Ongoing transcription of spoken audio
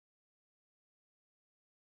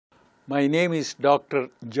My name is Dr.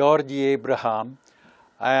 Georgi Abraham.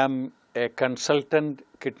 I am a consultant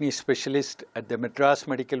kidney specialist at the Madras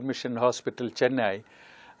Medical Mission Hospital, Chennai,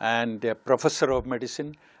 and a professor of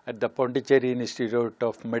medicine at the Pondicherry Institute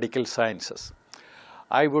of Medical Sciences.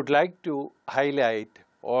 I would like to highlight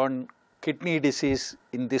on kidney disease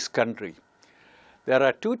in this country. There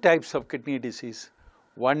are two types of kidney disease.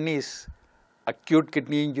 One is acute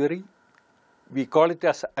kidney injury. We call it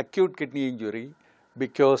as acute kidney injury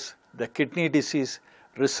because the kidney disease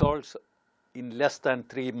resolves in less than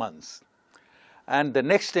 3 months. And the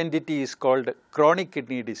next entity is called chronic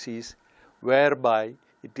kidney disease, whereby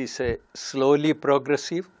it is a slowly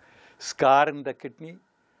progressive scar in the kidney,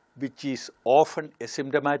 which is often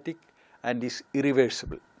asymptomatic and is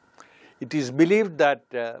irreversible. It is believed that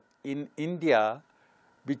in India,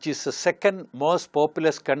 which is the second most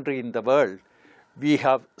populous country in the world, we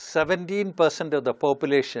have 17% of the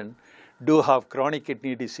population do have chronic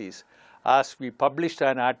kidney disease, as we published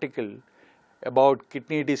an article about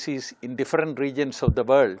kidney disease in different regions of the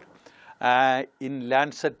world in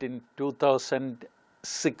Lancet in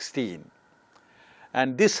 2016.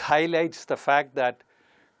 And this highlights the fact that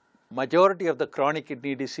majority of the chronic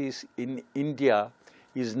kidney disease in India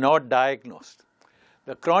is not diagnosed.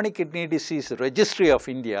 The Chronic Kidney Disease Registry of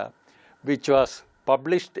India, which was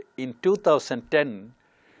published in 2010,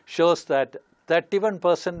 shows that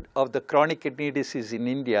 31% of the chronic kidney disease in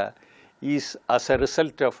India is as a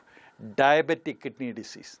result of diabetic kidney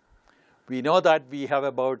disease. We know that we have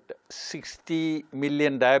about 60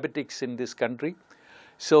 million diabetics in this country.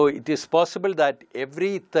 So it is possible that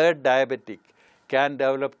every third diabetic can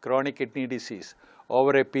develop chronic kidney disease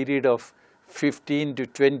over a period of 15 to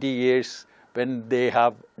 20 years when they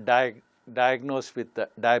have diagnosed with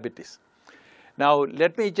diabetes. Now,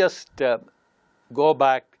 let me just go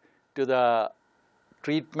back to the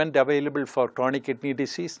treatment available for chronic kidney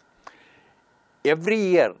disease. Every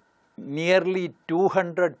year, nearly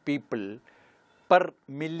 200 people per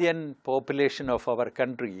million population of our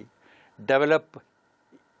country develop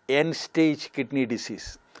end-stage kidney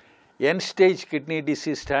disease. End-stage kidney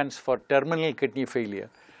disease stands for terminal kidney failure,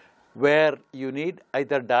 where you need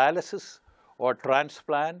either dialysis or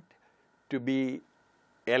transplant to be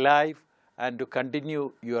alive and to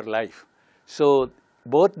continue your life. So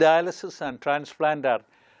both dialysis and transplant are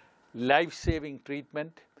life-saving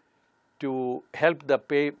treatment to help the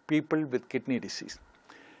people with kidney disease.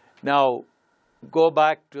 Now, go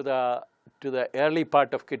back to the early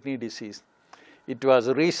part of kidney disease. It was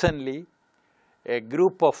recently a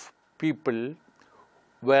group of people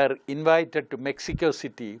were invited to Mexico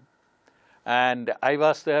City, and I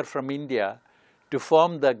was there from India to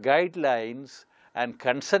form the guidelines and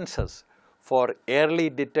consensus for early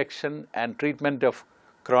detection and treatment of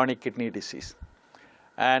chronic kidney disease.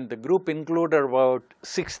 And the group included about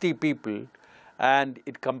 60 people, and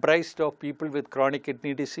it comprised of people with chronic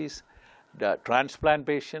kidney disease, the transplant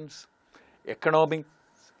patients, economics,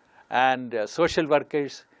 and social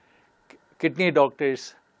workers, kidney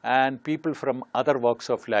doctors, and people from other walks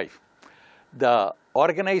of life. The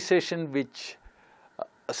organization which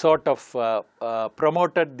sort of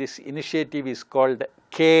promoted this initiative is called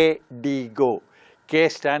KDGO. K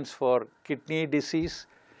stands for Kidney Disease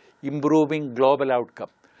Improving Global Outcome.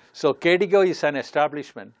 So KDGO is an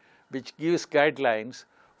establishment which gives guidelines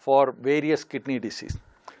for various kidney disease.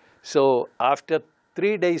 So after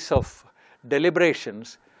 3 days of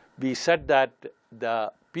deliberations, we said that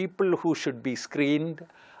the people who should be screened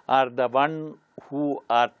are the one who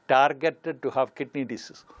are targeted to have kidney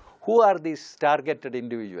disease. Who are these targeted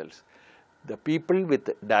individuals? The people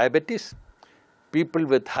with diabetes, people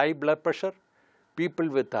with high blood pressure, people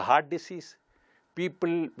with heart disease,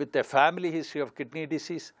 people with a family history of kidney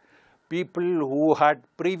disease, people who had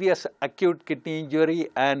previous acute kidney injury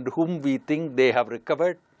and whom we think they have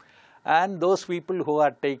recovered, and those people who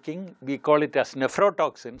are taking, we call it as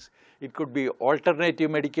nephrotoxins. It could be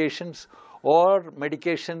alternative medications or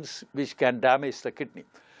medications which can damage the kidney.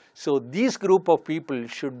 So these group of people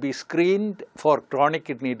should be screened for chronic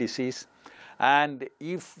kidney disease, and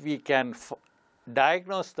if we can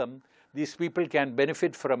diagnose them, these people can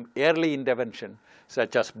benefit from early intervention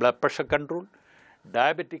such as blood pressure control,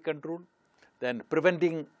 diabetic control, then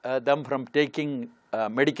preventing them from taking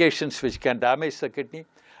medications which can damage the kidney.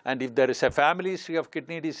 And if there is a family history of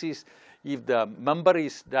kidney disease, if the member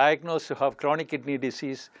is diagnosed to have chronic kidney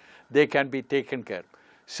disease, they can be taken care.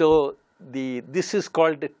 So this is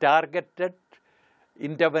called targeted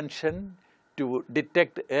intervention to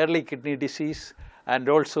detect early kidney disease and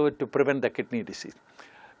also to prevent the kidney disease.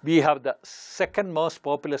 We have the second most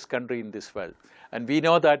populous country in this world, and we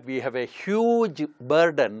know that we have a huge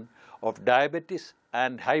burden of diabetes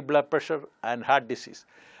and high blood pressure and heart disease.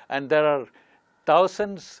 And there are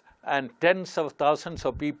thousands and tens of thousands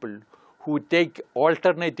of people who take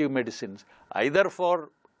alternative medicines, either for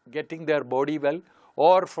getting their body well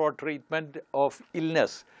or for treatment of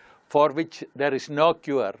illness for which there is no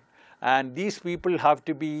cure. And these people have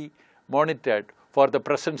to be monitored for the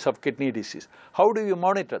presence of kidney disease. How do you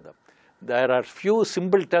monitor them? There are few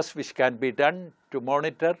simple tests which can be done to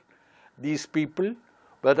monitor these people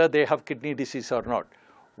whether they have kidney disease or not.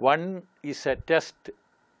 One is a test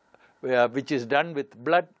which is done with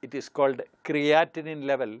blood. It is called creatinine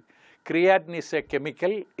level. Creatinine is a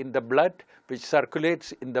chemical in the blood which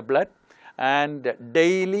circulates in the blood, and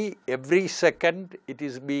daily, every second, it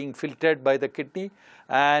is being filtered by the kidney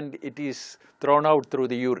and it is thrown out through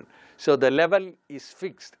the urine. So the level is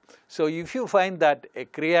fixed. So if you find that a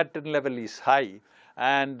creatinine level is high,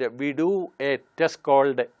 and we do a test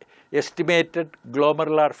called estimated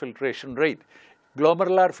glomerular filtration rate.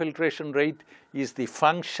 Glomerular filtration rate is the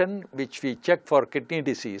function which we check for kidney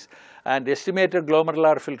disease, and estimated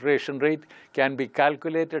glomerular filtration rate can be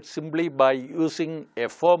calculated simply by using a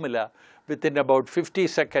formula within about 50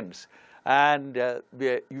 seconds. And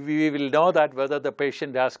we will know that whether the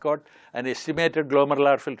patient has got an estimated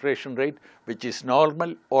glomerular filtration rate which is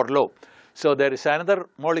normal or low. So there is another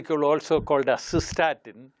molecule also called a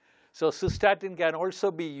cystatin. So cystatin can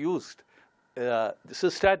also be used.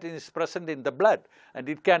 Cystatin is present in the blood, and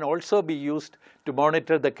it can also be used to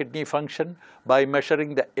monitor the kidney function by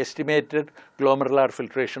measuring the estimated glomerular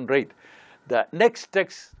filtration rate. The next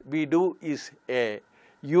test we do is a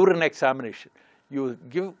urine examination.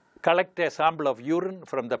 You collect a sample of urine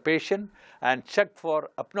from the patient and check for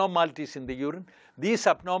abnormalities in the urine. These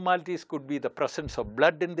abnormalities could be the presence of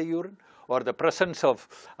blood in the urine, or the presence of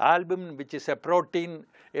albumin, which is a protein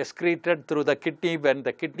excreted through the kidney when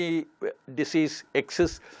the kidney disease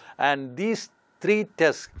exists. And these three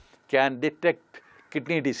tests can detect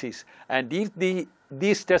kidney disease. And if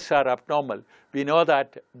these tests are abnormal, we know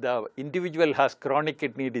that the individual has chronic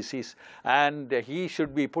kidney disease, and he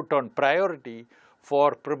should be put on priority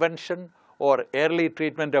for prevention or early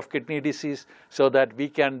treatment of kidney disease, so that we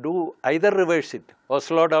can do either reverse it or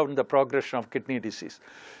slow down the progression of kidney disease.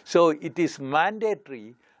 So it is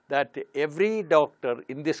mandatory that every doctor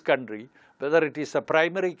in this country, whether it is a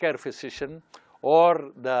primary care physician or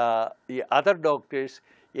the other doctors,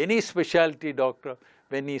 any specialty doctor,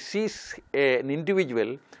 when he sees an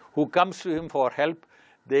individual who comes to him for help,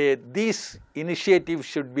 these initiatives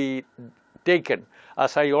should be taken.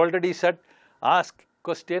 As I already said, ask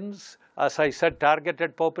questions. As I said,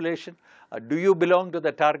 targeted population. Do you belong to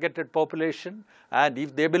the targeted population? And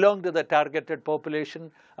if they belong to the targeted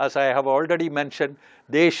population, as I have already mentioned,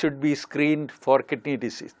 they should be screened for kidney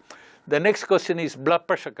disease. The next question is blood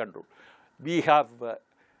pressure control. We have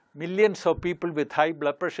millions of people with high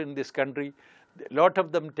blood pressure in this country. A lot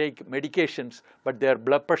of them take medications, but their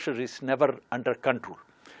blood pressure is never under control.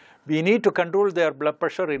 We need to control their blood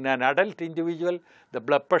pressure. In an adult individual, the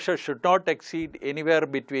blood pressure should not exceed anywhere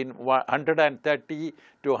between 130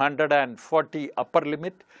 to 140 upper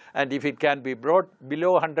limit. And if it can be brought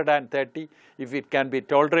below 130, if it can be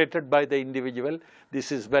tolerated by the individual,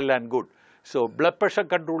 this is well and good. So blood pressure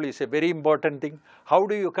control is a very important thing. How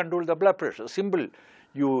do you control the blood pressure? Simple.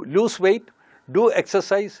 You lose weight, do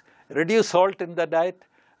exercise, reduce salt in the diet,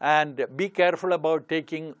 and be careful about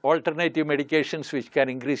taking alternative medications which can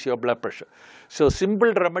increase your blood pressure. So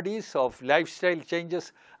simple remedies of lifestyle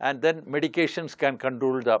changes and then medications can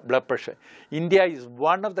control the blood pressure. India is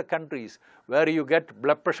one of the countries where you get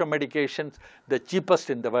blood pressure medications the cheapest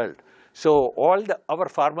in the world. So all our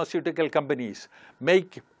pharmaceutical companies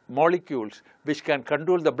make molecules which can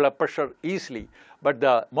control the blood pressure easily, but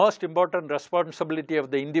the most important responsibility of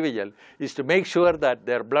the individual is to make sure that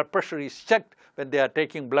their blood pressure is checked when they are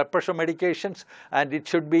taking blood pressure medications, and it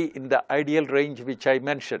should be in the ideal range which I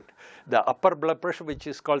mentioned, the upper blood pressure, which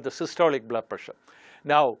is called the systolic blood pressure.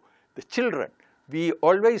 Now, the children, we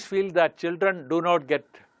always feel that children do not get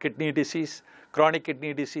kidney disease, chronic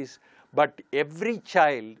kidney disease, but every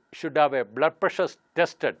child should have a blood pressure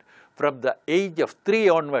tested from the age of 3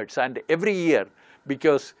 onwards and every year,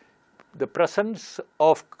 because the presence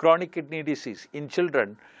of chronic kidney disease in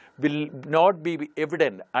children will not be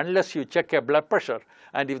evident unless you check a blood pressure.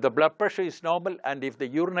 And if the blood pressure is normal and if the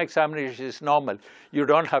urine examination is normal, you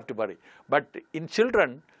don't have to worry. But in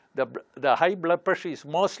children, the high blood pressure is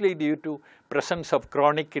mostly due to presence of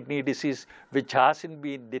chronic kidney disease which hasn't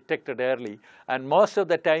been detected early, and most of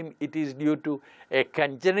the time it is due to a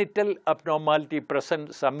congenital abnormality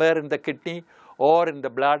present somewhere in the kidney or in the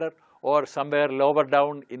bladder or somewhere lower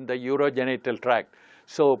down in the urogenital tract.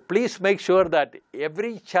 So please make sure that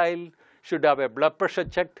every child should have a blood pressure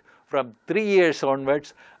checked from 3 years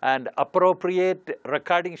onwards, and appropriate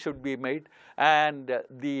recording should be made, and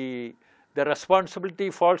the responsibility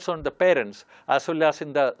falls on the parents as well as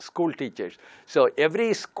in the school teachers. So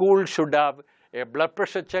every school should have a blood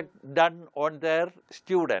pressure check done on their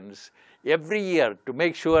students every year to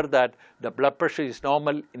make sure that the blood pressure is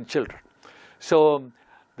normal in children. So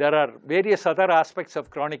there are various other aspects of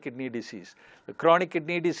chronic kidney disease. The chronic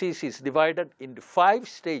kidney disease is divided into 5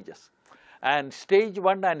 stages. And stage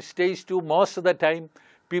 1 and stage 2, most of the time,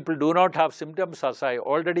 people do not have symptoms, as I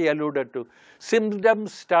already alluded to.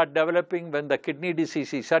 Symptoms start developing when the kidney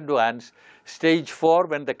disease is advanced. Stage 4,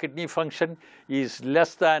 when the kidney function is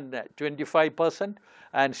less than 25%,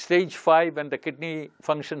 and stage 5, when the kidney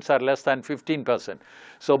functions are less than 15%.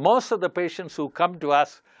 So most of the patients who come to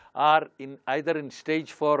us are either in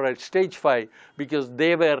stage 4 or stage 5 because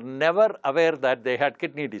they were never aware that they had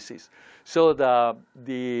kidney disease. So the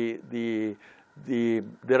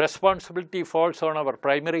responsibility falls on our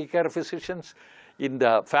primary care physicians, in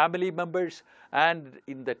the family members, and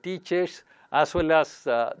in the teachers, as well as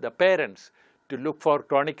the parents, to look for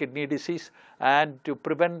chronic kidney disease and to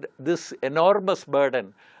prevent this enormous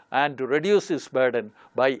burden and to reduce this burden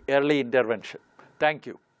by early intervention. Thank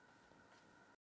you.